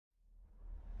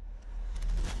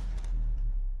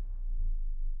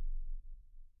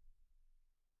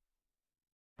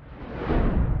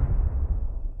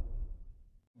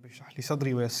اشرح لي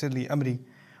صدري ويسر لي أمري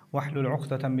واحلل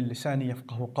عقدة من لساني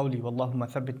يفقه قولي واللهم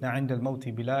ثبتنا عند الموت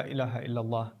بلا إله إلا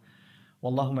الله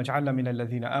واللهم اجعلنا من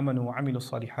الذين آمنوا وعملوا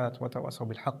الصالحات وتواصوا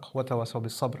بالحق وتواصوا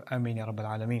بالصبر آمين يا رب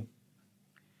العالمين.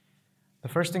 The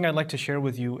first thing I'd like to share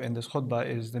with you in this khutbah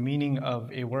is the meaning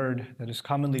of a word that is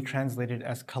commonly translated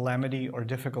as calamity or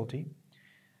difficulty.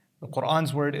 The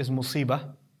Quran's word is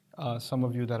musibah. Some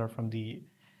of you that are from the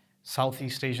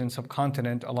Southeast Asian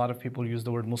subcontinent, a lot of people use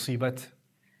the word musibat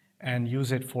and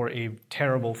use it for a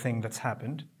terrible thing that's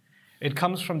happened. It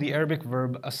comes from the Arabic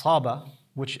verb asaba,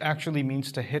 which actually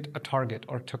means to hit a target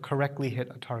or to correctly hit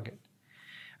a target.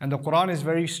 And the Quran is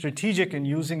very strategic in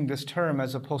using this term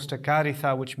as opposed to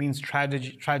karitha, which means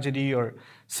tragedy or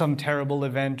some terrible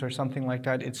event or something like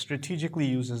that. It strategically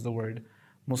uses the word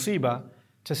musibah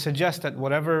to suggest that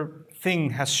whatever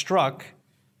thing has struck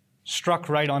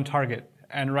right on target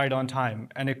and right on time,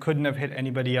 and it couldn't have hit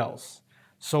anybody else.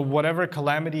 So whatever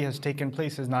calamity has taken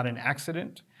place is not an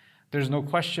accident. There's no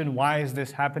question, why is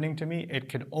this happening to me? It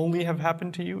could only have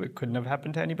happened to you. It couldn't have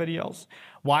happened to anybody else.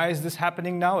 Why is this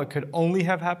happening now? It could only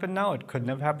have happened now. It couldn't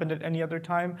have happened at any other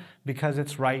time because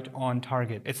it's right on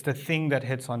target. It's the thing that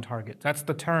hits on target. That's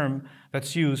the term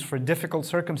that's used for difficult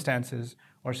circumstances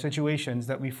or situations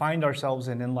that we find ourselves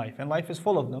in life. And life is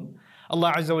full of them.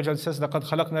 Allah Azza wa Jal says, لَقَدْ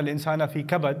خَلَقْنَا الْإِنسَانَ فِي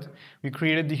كَبَدٍ. We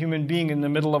created the human being in the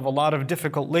middle of a lot of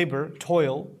difficult labor,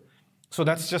 toil. So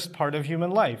that's just part of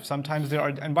human life. Sometimes there are,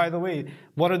 and by the way,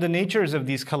 what are the natures of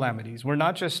these calamities? We're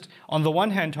not just, on the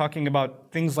one hand, talking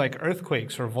about things like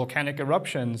earthquakes or volcanic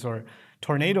eruptions or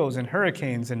tornadoes and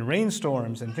hurricanes and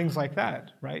rainstorms and things like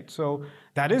that, right? So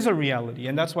that is a reality.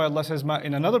 And that's why Allah says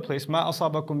in another place, مَا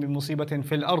أَصَابَكُم بِمُصِيبَةٍ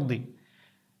فِي الْأَرْضِ.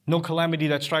 No calamity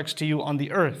that strikes to you on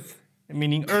the earth,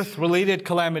 meaning earth-related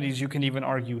calamities, you can even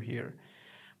argue here.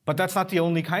 But that's not the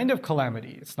only kind of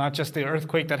calamity. It's not just the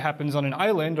earthquake that happens on an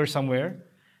island or somewhere.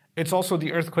 It's also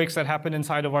the earthquakes that happen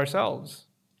inside of ourselves.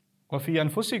 وَفِي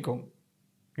أَنفُسِكُمْ.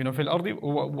 فِي الْأَرْضِ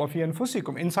وَفِي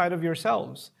أَنفُسِكُمْ. Inside of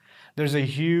yourselves. There's a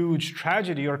huge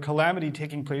tragedy or calamity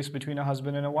taking place between a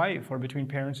husband and a wife, or between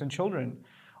parents and children,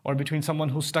 or between someone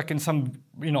who's stuck in some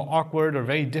awkward or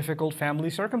very difficult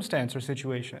family circumstance or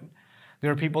situation.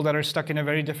 There are people that are stuck in a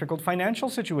very difficult financial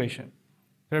situation.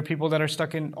 There are people that are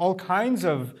stuck in all kinds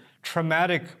of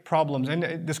traumatic problems,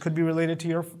 and this could be related to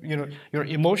your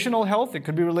emotional health. It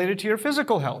could be related to your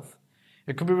physical health.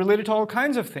 It could be related to all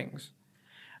kinds of things.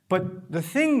 But the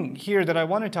thing here that I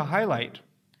wanted to highlight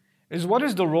is, what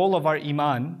is the role of our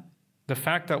iman, the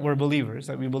fact that we're believers,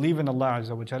 that we believe in Allah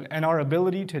Azza wa Jal, and our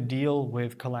ability to deal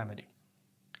with calamity.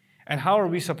 And how are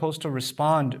we supposed to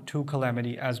respond to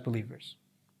calamity as believers?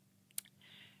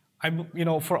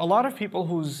 For a lot of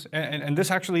people and this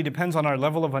actually depends on our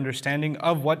level of understanding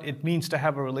of what it means to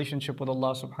have a relationship with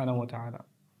Allah subhanahu wa ta'ala.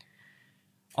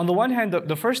 On the one hand,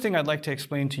 the first thing I'd like to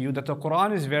explain to you that the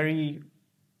Quran is very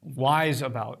wise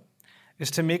about is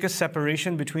to make a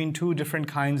separation between two different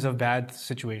kinds of bad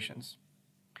situations.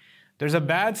 There's a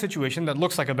bad situation that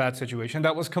looks like a bad situation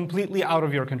that was completely out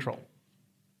of your control.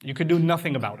 You could do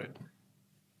nothing about it.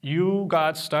 You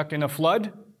got stuck in a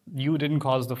flood. You didn't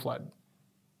cause the flood.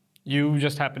 You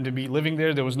just happened to be living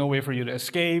there. There was no way for you to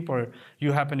escape, or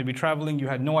you happened to be traveling. You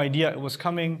had no idea it was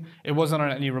coming. It wasn't on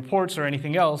any reports or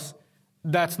anything else.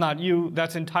 That's not you.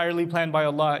 That's entirely planned by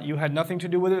Allah. You had nothing to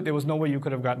do with it. There was no way you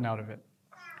could have gotten out of it.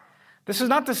 This is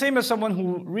not the same as someone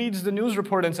who reads the news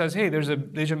report and says, hey, there's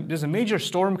a major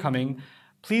storm coming.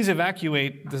 Please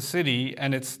evacuate the city,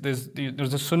 and there's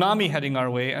a tsunami heading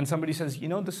our way. And somebody says,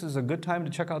 this is a good time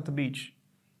to check out the beach.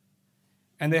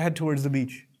 And they head towards the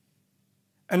beach.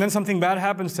 And then something bad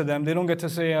happens to them. They don't get to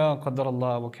say, oh, Qaddar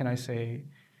Allah, what can I say?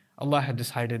 Allah had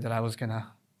decided that I was going to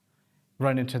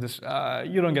run into this.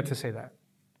 You don't get to say that.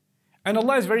 And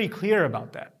Allah is very clear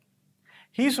about that.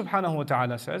 He subhanahu wa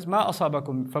ta'ala says, مَا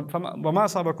أَصَابَكُم وَمَا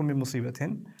أَصَابَكُم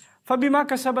بِمُصِيبَةٍ فَبِمَا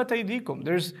كَسَبَتْ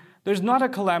أَيْدِيكُم. There's not a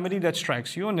calamity that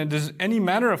strikes you, and if there's any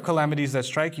manner of calamities that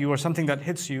strike you or something that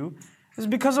hits you, is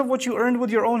because of what you earned with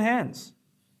your own hands.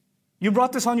 You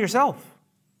brought this on yourself.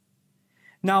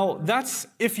 Now,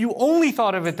 if you only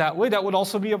thought of it that way, that would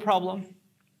also be a problem.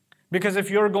 Because if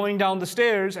you're going down the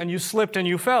stairs and you slipped and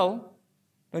you fell,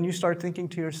 then you start thinking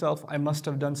to yourself, I must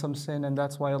have done some sin and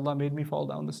that's why Allah made me fall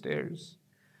down the stairs.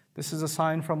 This is a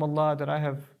sign from Allah that I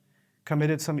have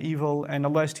committed some evil, and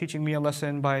Allah is teaching me a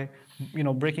lesson by,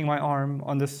 breaking my arm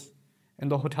in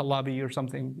the hotel lobby or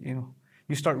something.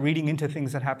 You start reading into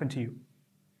things that happen to you.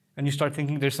 And you start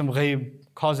thinking there's some ghaib,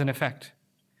 cause and effect.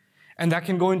 And that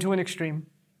can go into an extreme.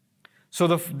 So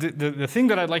the thing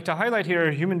that I'd like to highlight here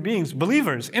are human beings,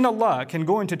 believers in Allah, can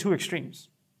go into two extremes.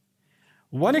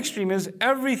 One extreme is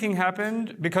everything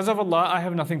happened because of Allah, I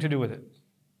have nothing to do with it.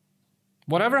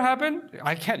 Whatever happened,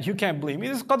 you can't blame me.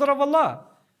 This is qadr of Allah.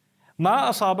 ما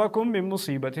أصابكم من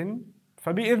مصيبة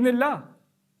فبإذن الله.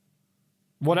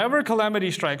 Whatever calamity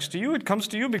strikes to you, it comes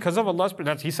to you because of Allah's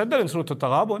permission. He said that in Surah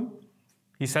Al-Taghabun.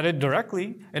 He said it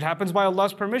directly. It happens by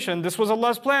Allah's permission. This was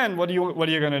Allah's plan. What are you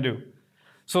going to do?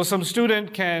 So some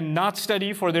student can not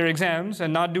study for their exams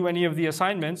and not do any of the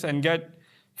assignments and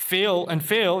fail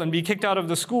and be kicked out of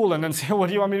the school and then say, what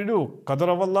do you want me to do? Qadr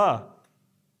of Allah.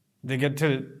 They get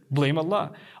to blame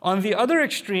Allah. On the other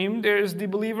extreme, there is the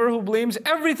believer who blames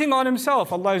everything on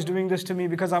himself. Allah is doing this to me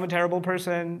because I'm a terrible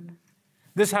person.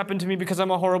 This happened to me because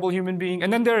I'm a horrible human being.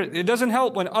 And then it doesn't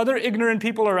help when other ignorant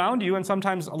people around you, and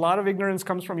sometimes a lot of ignorance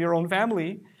comes from your own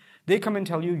family, they come and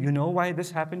tell you, you know why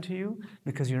this happened to you?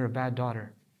 Because you're a bad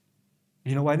daughter.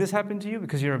 You know why this happened to you?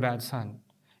 Because you're a bad son.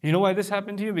 You know why this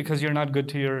happened to you? Because you're not good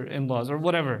to your in-laws or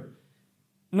whatever.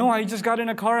 No, I just got in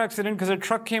a car accident because a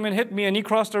truck came and hit me and he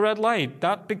crossed a red light.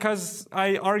 Not because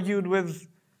I argued with,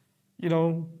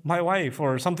 my wife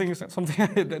or something.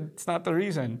 That's not the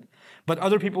reason. But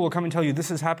other people will come and tell you, this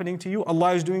is happening to you.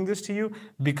 Allah is doing this to you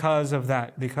because of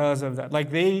that, because of that. Like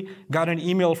they got an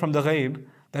email from the ghaib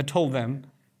that told them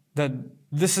that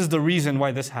this is the reason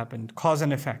why this happened, cause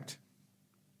and effect.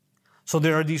 So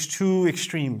there are these two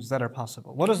extremes that are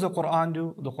possible. What does the Quran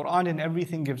do? The Quran in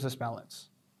everything gives us balance.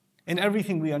 In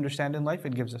everything we understand in life,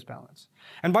 it gives us balance.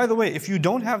 And by the way, if you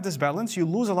don't have this balance, you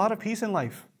lose a lot of peace in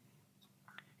life.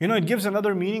 It gives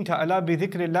another meaning to أَلَا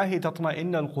بِذِكْرِ اللَّهِ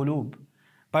تَطْمَئِنَّ الْقُلُوبِ.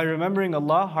 By remembering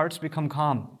Allah, hearts become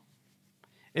calm.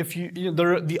 If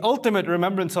the ultimate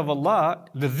remembrance of Allah,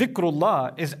 the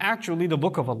dhikrullah, is actually the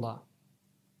book of Allah.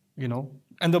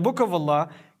 And the book of Allah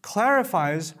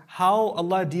clarifies how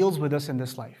Allah deals with us in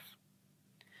this life.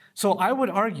 So I would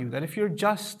argue that if you're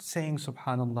just saying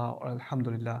Subhanallah or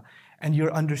Alhamdulillah, and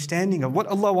your understanding of what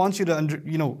Allah wants you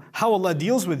to, how Allah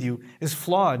deals with you is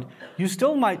flawed, you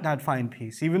still might not find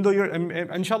peace, even though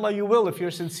inshallah you will if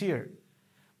you're sincere.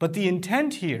 But the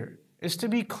intent here is to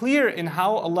be clear in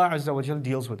how Allah Azza wa Jal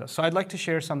deals with us. So I'd like to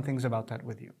share some things about that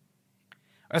with you.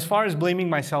 As far as blaming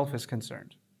myself is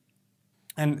concerned.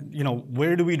 And,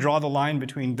 where do we draw the line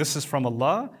between this is from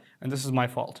Allah and this is my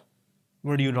fault?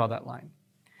 Where do you draw that line?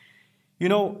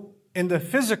 In the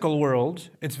physical world,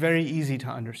 it's very easy to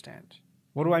understand.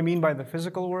 What do I mean by the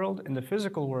physical world? In the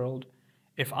physical world,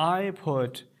 if I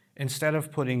instead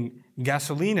of putting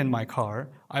gasoline in my car,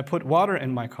 I put water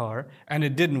in my car and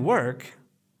it didn't work,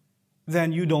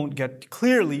 then you don't get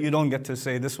to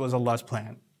say this was Allah's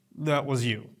plan. That was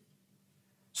you.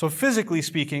 So physically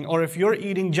speaking, or if you're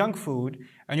eating junk food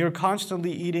and you're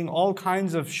constantly eating all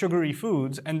kinds of sugary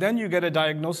foods and then you get a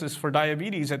diagnosis for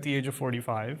diabetes at the age of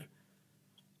 45,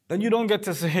 then you don't get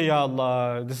to say, Ya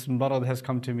Allah, this marad has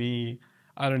come to me.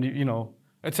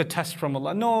 It's a test from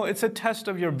Allah. No, it's a test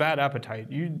of your bad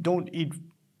appetite. You don't eat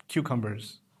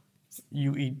cucumbers.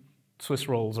 You eat Swiss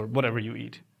rolls or whatever you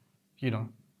eat.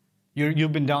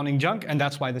 You've been downing junk and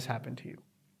that's why this happened to you.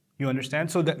 You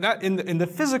understand? So that in the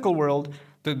physical world,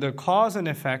 the cause and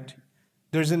effect,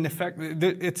 there's an effect.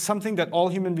 It's something that all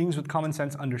human beings with common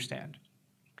sense understand.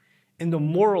 In the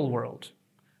moral world,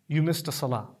 you missed a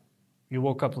salah. You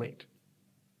woke up late.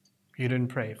 You didn't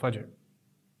pray Fajr.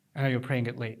 And now you're praying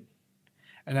it late.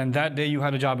 And then that day you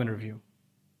had a job interview.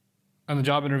 And the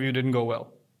job interview didn't go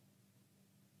well.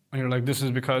 And you're like, this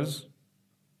is because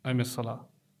I missed salah.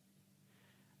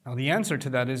 Now the answer to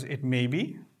that is it may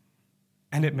be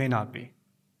and it may not be.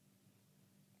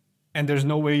 And there's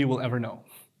no way you will ever know.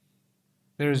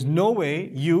 There is no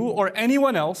way you or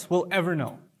anyone else will ever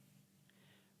know.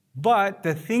 But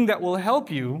the thing that will help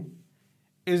you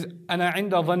is أَنَا عِنْدَ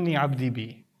ظَنِّ عَبْدِي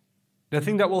بِي. The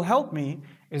thing that will help me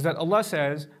is that Allah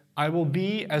says, I will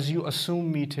be as you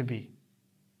assume me to be.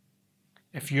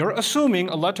 If you're assuming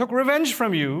Allah took revenge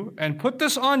from you and put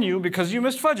this on you because you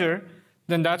missed Fajr,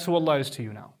 then that's who Allah is to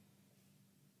you now.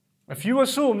 If you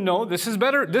assume, no, this is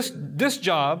better, this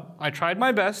job, I tried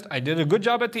my best, I did a good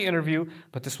job at the interview,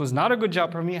 but this was not a good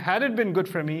job for me. Had it been good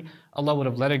for me, Allah would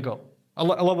have let it go.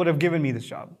 Allah would have given me this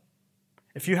job.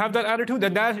 If you have that attitude,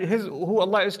 then that is who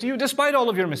Allah is to you, despite all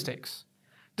of your mistakes,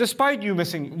 despite you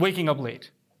waking up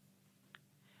late.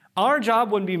 Our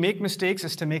job when we make mistakes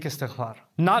is to make istighfar,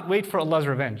 not wait for Allah's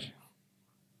revenge.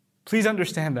 Please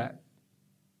understand that.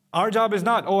 Our job is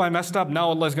not, oh, I messed up, now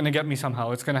Allah is going to get me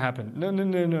somehow, it's going to happen.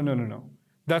 No.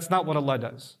 That's not what Allah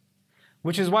does.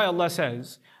 Which is why Allah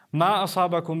says, مَا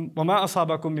أَصَابَكُمْ وَمَا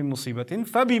أَصَابَكُمْ مِن مُصِيبَةٍ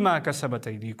فَبِمَا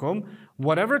كَسَبَتْ أَيْدِيكُمْ.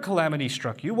 Whatever calamity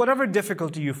struck you, whatever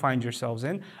difficulty you find yourselves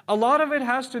in, a lot of it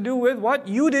has to do with what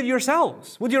you did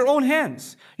yourselves, with your own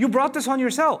hands. You brought this on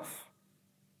yourself.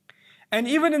 And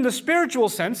even in the spiritual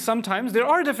sense, sometimes there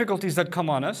are difficulties that come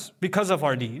on us because of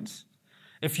our deeds.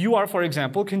 If you are, for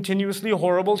example, continuously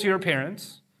horrible to your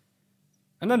parents,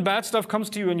 and then bad stuff comes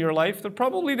to you in your life, then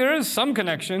probably there is some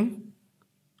connection.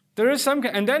 There is some,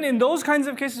 and then in those kinds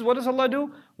of cases, what does Allah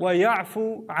do?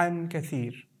 وَيَعْفُو عَنْ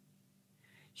كَثِيرٍ.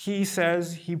 He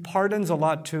says He pardons a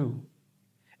lot too.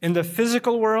 In the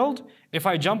physical world, if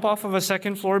I jump off of a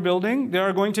second floor building, there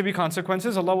are going to be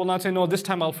consequences. Allah will not say, no, this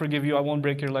time I'll forgive you, I won't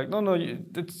break your leg. No,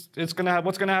 it's going to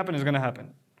what's going to happen is going to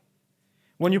happen.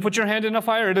 When you put your hand in a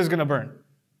fire, it is going to burn.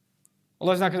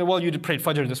 Allah's not going to, well, you prayed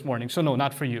Fajr this morning, so no,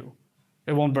 not for you.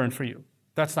 It won't burn for you.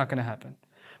 That's not going to happen.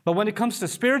 But when it comes to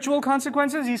spiritual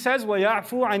consequences, He says,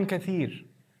 وَيَعْفُو عَنْ كَثِيرٍ.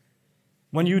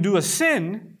 When you do a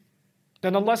sin,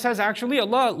 then Allah says, actually,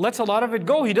 Allah lets a lot of it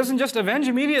go. He doesn't just avenge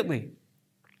immediately.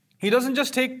 He doesn't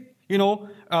just take,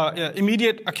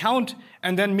 immediate account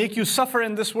and then make you suffer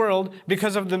in this world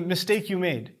because of the mistake you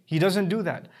made. He doesn't do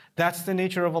that. That's the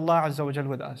nature of Allah Azza wa Jal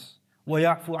with us.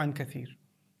 وَيَعْفُو عَنْ كَثِيرٍ.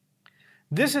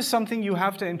 This is something you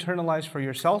have to internalize for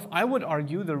yourself. I would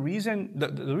argue the reason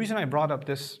I brought up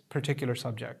this particular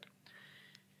subject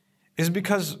is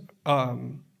because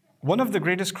one of the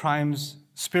greatest crimes,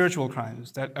 spiritual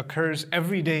crimes, that occurs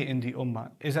every day in the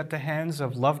ummah is at the hands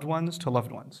of loved ones to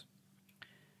loved ones.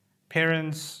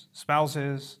 Parents,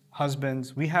 spouses,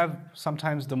 husbands, we have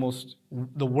sometimes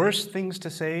the worst things to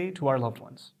say to our loved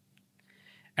ones.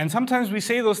 And sometimes we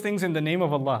say those things in the name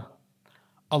of Allah.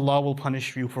 Allah will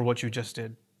punish you for what you just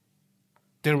did.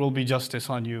 There will be justice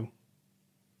on you.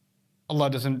 Allah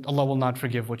will not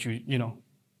forgive what you know.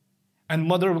 And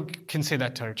mother can say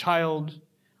that to her child,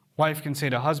 wife can say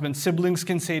to husband, siblings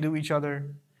can say to each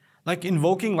other. Like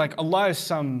invoking, like Allah is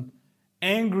some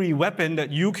angry weapon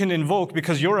that you can invoke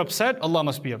because you're upset, Allah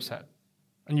must be upset.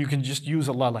 And you can just use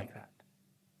Allah like that.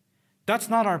 That's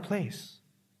not our place.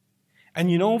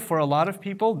 And for a lot of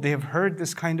people, they have heard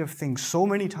this kind of thing so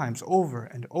many times, over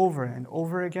and over and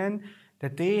over again,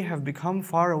 that they have become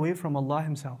far away from Allah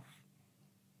Himself.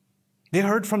 They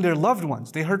heard from their loved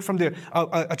ones. They heard from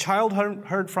a child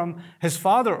heard from his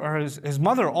father or his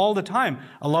mother all the time.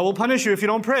 Allah will punish you if you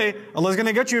don't pray. Allah is going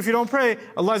to get you if you don't pray.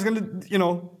 Allah is going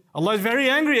to, Allah is very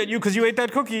angry at you because you ate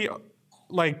that cookie.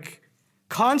 Like,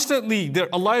 constantly,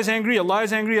 Allah is angry, Allah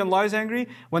is angry, Allah is angry.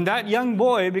 When that young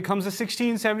boy becomes a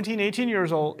 16, 17,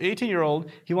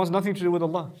 18-year-old, he wants nothing to do with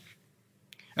Allah.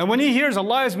 And when he hears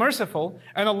Allah is merciful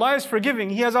and Allah is forgiving,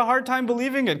 he has a hard time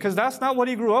believing it because that's not what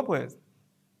he grew up with.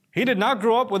 He did not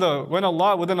grow up with an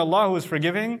Allah who is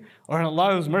forgiving or an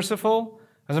Allah who is merciful.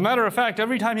 As a matter of fact,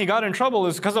 every time he got in trouble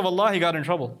is because of Allah he got in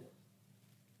trouble.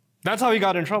 That's how he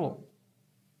got in trouble.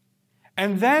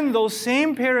 And then those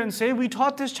same parents say, we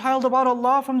taught this child about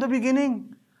Allah from the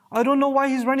beginning. I don't know why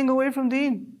he's running away from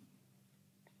deen.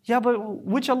 Yeah, but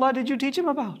which Allah did you teach him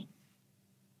about?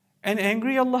 An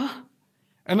angry Allah?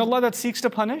 An Allah that seeks to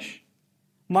punish?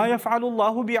 مَا يَفْعَلُ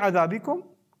اللَّهُ بِعَذَابِكُمْ?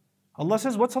 Allah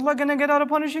says, what's Allah going to get out of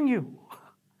punishing you?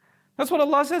 That's what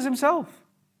Allah says Himself.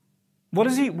 What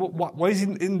is He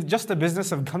in just the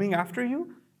business of coming after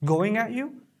you? Going at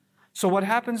you? So what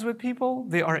happens with people?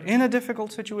 They are in a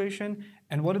difficult situation,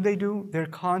 and what do? They're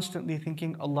constantly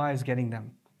thinking Allah is getting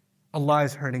them. Allah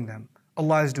is hurting them.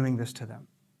 Allah is doing this to them.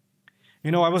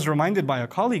 I was reminded by a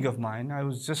colleague of mine,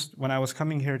 when I was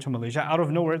coming here to Malaysia, out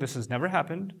of nowhere, this has never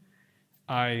happened,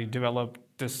 I developed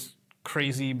this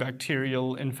crazy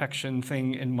bacterial infection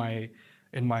thing in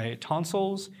my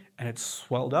tonsils, and it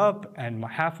swelled up, and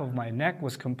half of my neck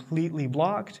was completely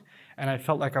blocked, and I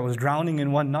felt like I was drowning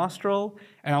in one nostril,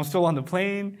 and I'm still on the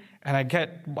plane, and I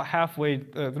get halfway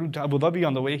through to Abu Dhabi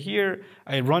on the way here.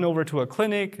 I run over to a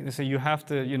clinic, and they say, you have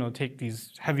to take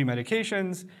these heavy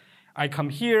medications. I come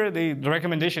here, the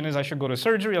recommendation is I should go to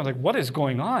surgery. I was like, what is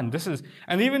going on?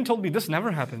 And they even told me this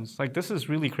never happens. Like, this is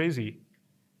really crazy.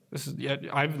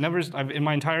 In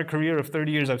my entire career of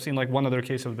 30 years, I've seen like one other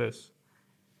case of this.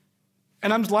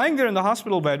 And I'm lying there in the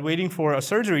hospital bed waiting for a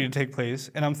surgery to take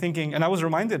place, and I'm thinking, and I was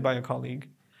reminded by a colleague,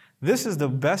 this is the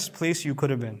best place you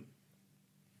could have been.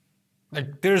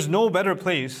 Like, there's no better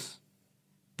place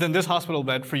than this hospital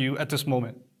bed for you at this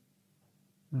moment.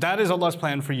 That is Allah's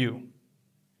plan for you.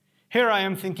 Here I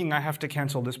am thinking I have to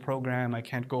cancel this program, I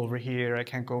can't go over here, I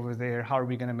can't go over there, how are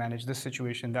we going to manage this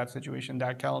situation,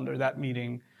 that calendar, that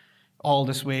meeting, all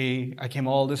this way, I came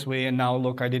all this way, and now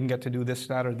look, I didn't get to do this,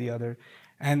 that, or the other.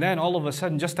 And then all of a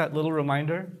sudden, just that little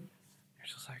reminder, you're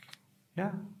just like,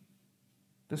 yeah,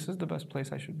 this is the best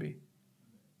place I should be.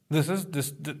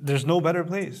 There's no better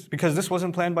place, because this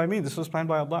wasn't planned by me, this was planned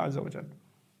by Allah Azza wa Jal.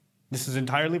 This is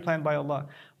entirely planned by Allah.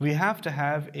 We have to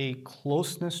have a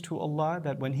closeness to Allah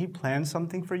that when He plans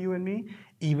something for you and me,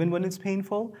 even when it's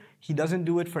painful, He doesn't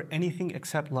do it for anything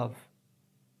except love.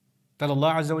 That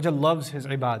Allah Azza wa Jal loves His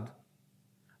ibad.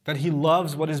 that He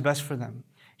loves what is best for them.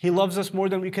 He loves us more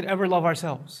than we could ever love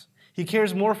ourselves. He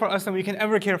cares more for us than we can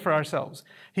ever care for ourselves.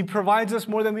 He provides us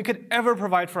more than we could ever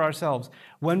provide for ourselves.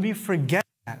 When we forget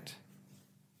that,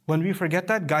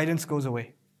 guidance goes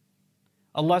away.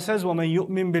 Allah says, وَمَن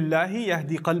يُؤْمِن بِاللَّهِ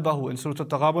يَهْدِي قَلْبَهُ in Surah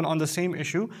Al-Taghabun on the same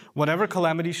issue. Whatever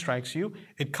calamity strikes you,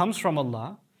 it comes from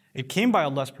Allah. It came by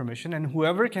Allah's permission, and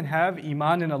whoever can have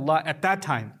iman in Allah at that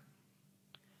time.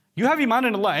 You have iman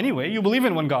in Allah anyway, you believe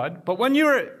in one God, but when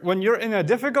you're in a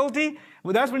difficulty,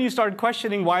 that's when you start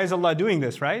questioning, why is Allah doing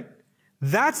this, right?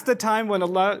 That's the time when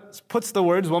Allah puts the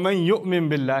words, وَمَن يُؤْمِن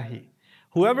بِاللَّهِ.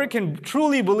 Whoever can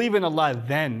truly believe in Allah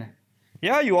then.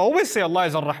 Yeah, you always say Allah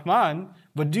is Ar-Rahman,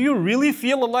 but do you really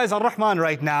feel Allah is Ar-Rahman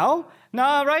right now?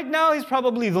 Nah, right now He's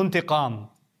probably Dhu Intiqam.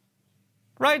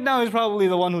 Right now He's probably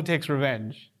the one who takes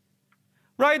revenge.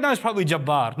 Right now He's probably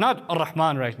Jabbar, not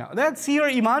Ar-Rahman right now. See, your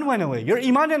iman went away. Your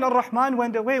iman in Ar-Rahman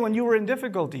went away when you were in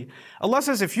difficulty. Allah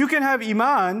says, if you can have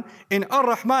iman in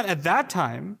Ar-Rahman at that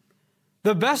time,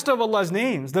 the best of Allah's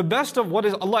names, the best of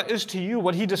what Allah is to you,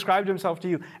 what He described Himself to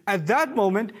you, at that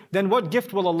moment, then what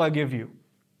gift will Allah give you?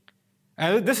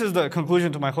 And this is the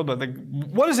conclusion to my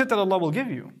khutbah. What is it that Allah will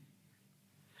give you?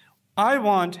 I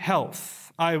want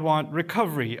health. I want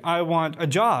recovery. I want a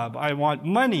job. I want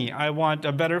money. I want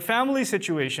a better family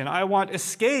situation. I want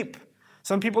escape.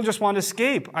 Some people just want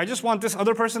escape. I just want this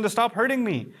other person to stop hurting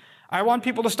me. I want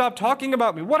people to stop talking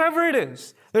about me. Whatever it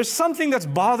is, there's something that's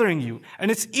bothering you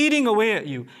and it's eating away at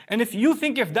you. And if you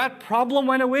think if that problem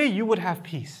went away, you would have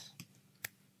peace.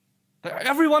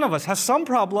 Every one of us has some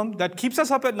problem that keeps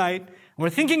us up at night. And we're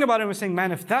thinking about it and we're saying,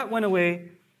 man, if that went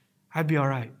away, I'd be all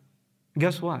right.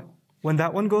 Guess what? When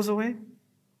that one goes away,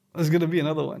 there's going to be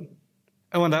another one.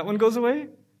 And when that one goes away,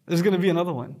 there's going to be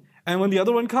another one. And when the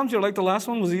other one comes, you're like, the last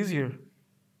one was easier.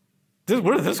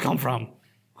 Where did this come from?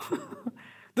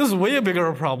 This is way a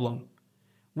bigger problem.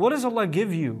 What does Allah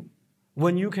give you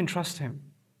when you can trust Him?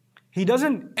 He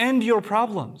doesn't end your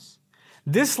problems.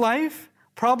 This life,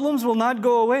 problems will not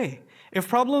go away. If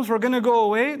problems were going to go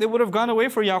away, they would have gone away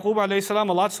for Yaqub alayhi salam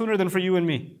a lot sooner than for you and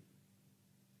me.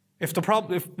 If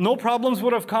no problems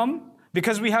would have come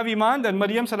because we have iman, then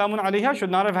Maryam salamun alayha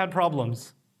should not have had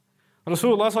problems.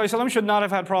 Rasulullah sallallahu alayhi wa sallam should not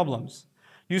have had problems.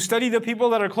 You study the people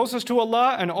that are closest to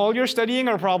Allah and all you're studying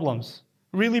are problems.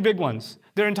 Really big ones.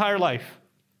 Their entire life.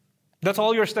 That's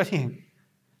all you're studying.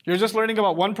 You're just learning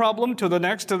about one problem to the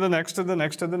next, to the next, to the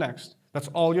next, to the next. That's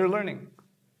all you're learning.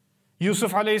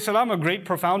 Yusuf alayhi salam, a great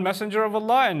profound messenger of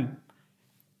Allah,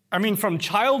 and from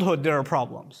childhood there are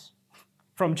problems.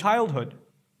 From childhood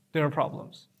there are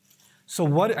problems.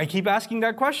 So I keep asking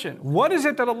that question. What is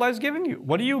it that Allah is giving you?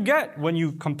 What do you get when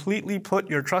you completely put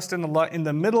your trust in Allah in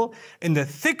the middle, in the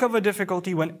thick of a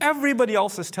difficulty, when everybody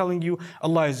else is telling you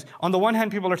Allah is, on the one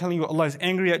hand, people are telling you Allah is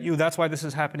angry at you, that's why this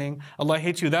is happening. Allah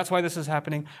hates you, that's why this is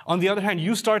happening. On the other hand,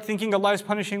 you start thinking Allah is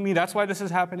punishing me, that's why this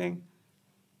is happening.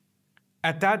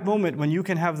 At that moment, when you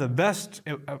can have the best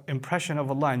impression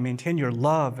of Allah and maintain your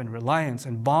love and reliance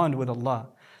and bond with Allah,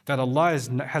 that Allah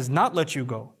has not let you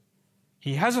go.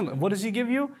 He hasn't, what does He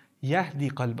give you?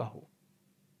 يَهْدِي قَلْبَهُ.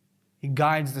 He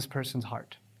guides this person's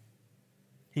heart.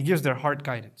 He gives their heart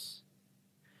guidance.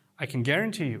 I can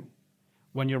guarantee you,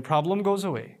 when your problem goes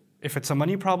away, if it's a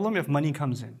money problem, if money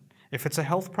comes in. If it's a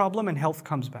health problem and health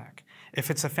comes back. If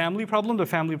it's a family problem, the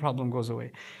family problem goes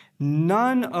away.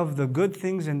 None of the good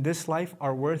things in this life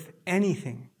are worth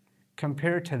anything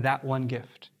compared to that one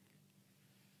gift.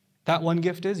 That one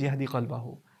gift is يَهْدِي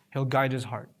قَلْبَهُ. He'll guide his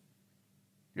heart.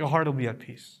 Your heart will be at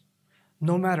peace.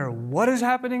 No matter what is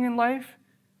happening in life,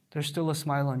 there's still a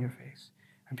smile on your face.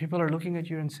 And people are looking at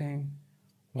you and saying,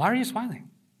 why are you smiling?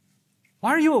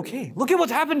 Why are you okay? Look at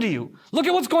what's happened to you. Look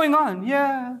at what's going on.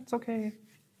 Yeah, it's okay.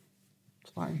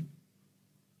 It's fine.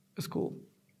 It's cool.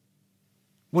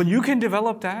 When you can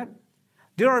develop that,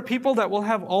 there are people that will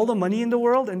have all the money in the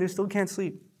world and they still can't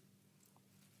sleep.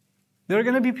 There are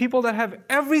going to be people that have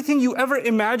everything you ever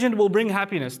imagined will bring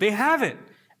happiness. They have it.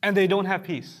 And they don't have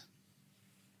peace.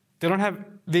 They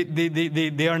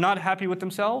are not happy with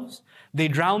themselves. They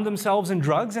drown themselves in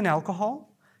drugs and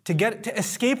alcohol to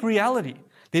escape reality.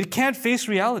 They can't face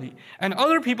reality. And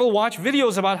other people watch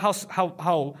videos about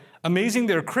how amazing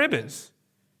their crib is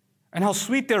and how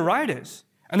sweet their ride is.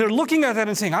 And they're looking at that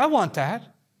and saying, I want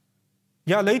that.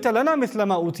 Ya layta lana mithla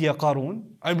ma utiya Qarun.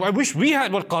 I wish we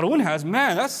had what Qarun has.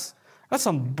 Man, that's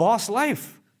some boss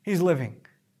life he's living.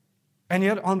 And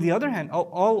yet, on the other hand,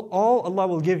 all Allah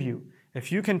will give you,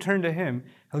 if you can turn to Him,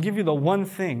 He'll give you the one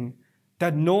thing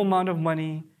that no amount of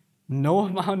money, no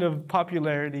amount of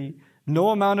popularity, no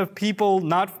amount of people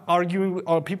not arguing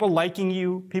or people liking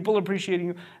you, people appreciating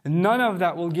you, none of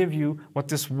that will give you what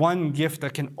this one gift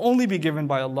that can only be given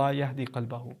by Allah, yahdi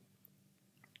qalbahu.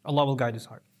 Allah will guide his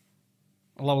heart.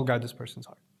 Allah will guide this person's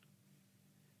heart.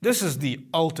 This is the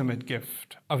ultimate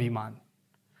gift of Iman.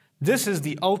 This is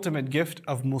the ultimate gift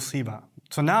of musibah.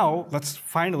 So now,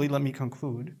 let me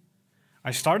conclude.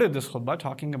 I started this khutbah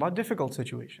talking about difficult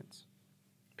situations.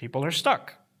 People are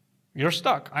stuck. You're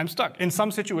stuck. I'm stuck. In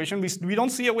some situation, we don't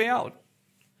see a way out.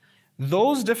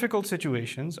 Those difficult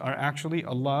situations are actually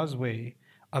Allah's way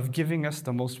of giving us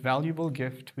the most valuable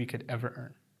gift we could ever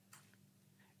earn.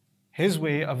 His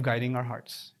way of guiding our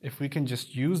hearts. If we can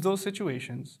just use those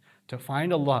situations to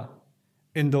find Allah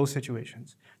in those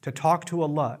situations, to talk to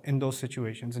Allah in those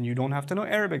situations, and you don't have to know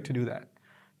Arabic to do that.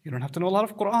 You don't have to know a lot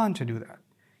of Quran to do that.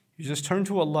 You just turn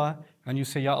to Allah and you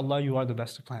say, Ya Allah, you are the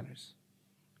best of planners.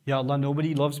 Ya Allah,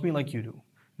 nobody loves me like you do.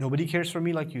 Nobody cares for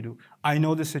me like you do. I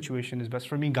know this situation is best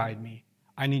for me. Guide me.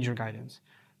 I need your guidance.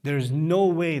 There's no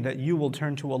way that you will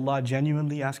turn to Allah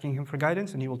genuinely asking Him for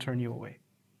guidance and He will turn you away.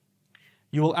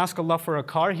 You will ask Allah for a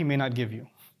car, He may not give you.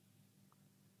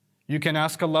 You can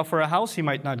ask Allah for a house, He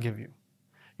might not give you.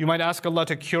 You might ask Allah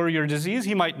to cure your disease,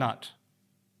 He might not.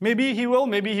 Maybe He will,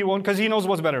 maybe He won't, because He knows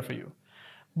what's better for you.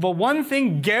 But one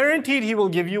thing guaranteed He will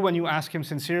give you when you ask Him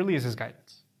sincerely is His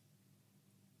guidance.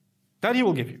 That He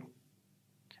will give you.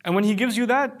 And when He gives you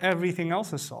that, everything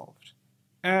else is solved.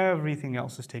 Everything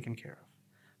else is taken care of.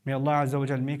 May Allah Azza wa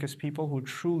Jal make us people who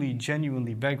truly,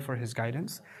 genuinely beg for His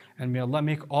guidance. And may Allah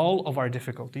make all of our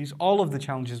difficulties, all of the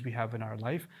challenges we have in our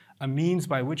life, a means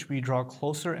by which we draw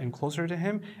closer and closer to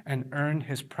Him and earn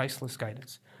His priceless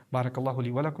guidance. Barakallahu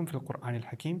li wa lakum fil Qur'an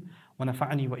al-Hakim wa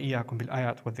nafa'ani wa iyyakum bil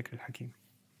ayat wa dhikr al-Hakim.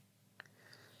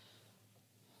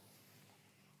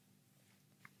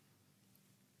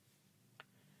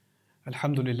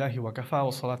 الحمد لله وكفى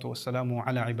والصلاة والسلام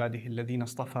على عباده الذين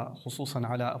اصطفى خصوصا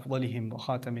على أفضلهم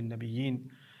وخاتم النبيين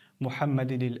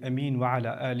محمد الأمين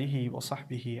وعلى آله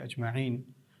وصحبه أجمعين.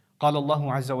 قال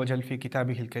الله عز وجل في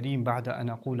كتابه الكريم بعد أن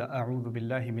أقول أعوذ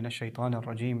بالله من الشيطان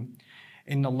الرجيم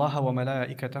إن الله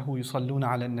وملائكته يصلون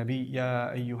على النبي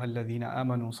يا أيها الذين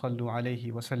آمنوا صلوا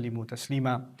عليه وسلموا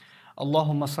تسليما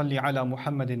اللهم صل على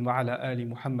محمد وعلى آل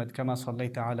محمد كما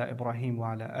صليت على إبراهيم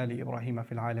وعلى آل إبراهيم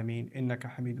في العالمين إنك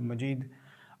حميد مجيد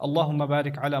اللهم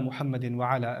بارك على محمد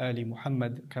وعلى آل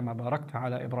محمد كما باركت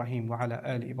على إبراهيم وعلى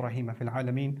آل إبراهيم في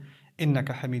العالمين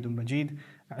إنك حميد مجيد.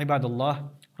 عباد الله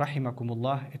رحمكم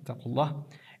الله اتقوا الله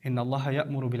إن الله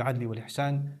يأمر بالعدل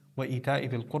والإحسان وإيتاء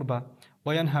ذي القربى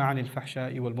وينهى عن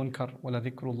الفحشاء والمنكر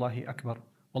ولذكر الله أكبر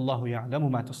والله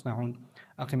يعلم ما تصنعون.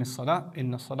 أقم الصلاة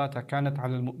إن الصلاة كانت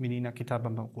على المؤمنين كتابا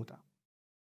موقوتا.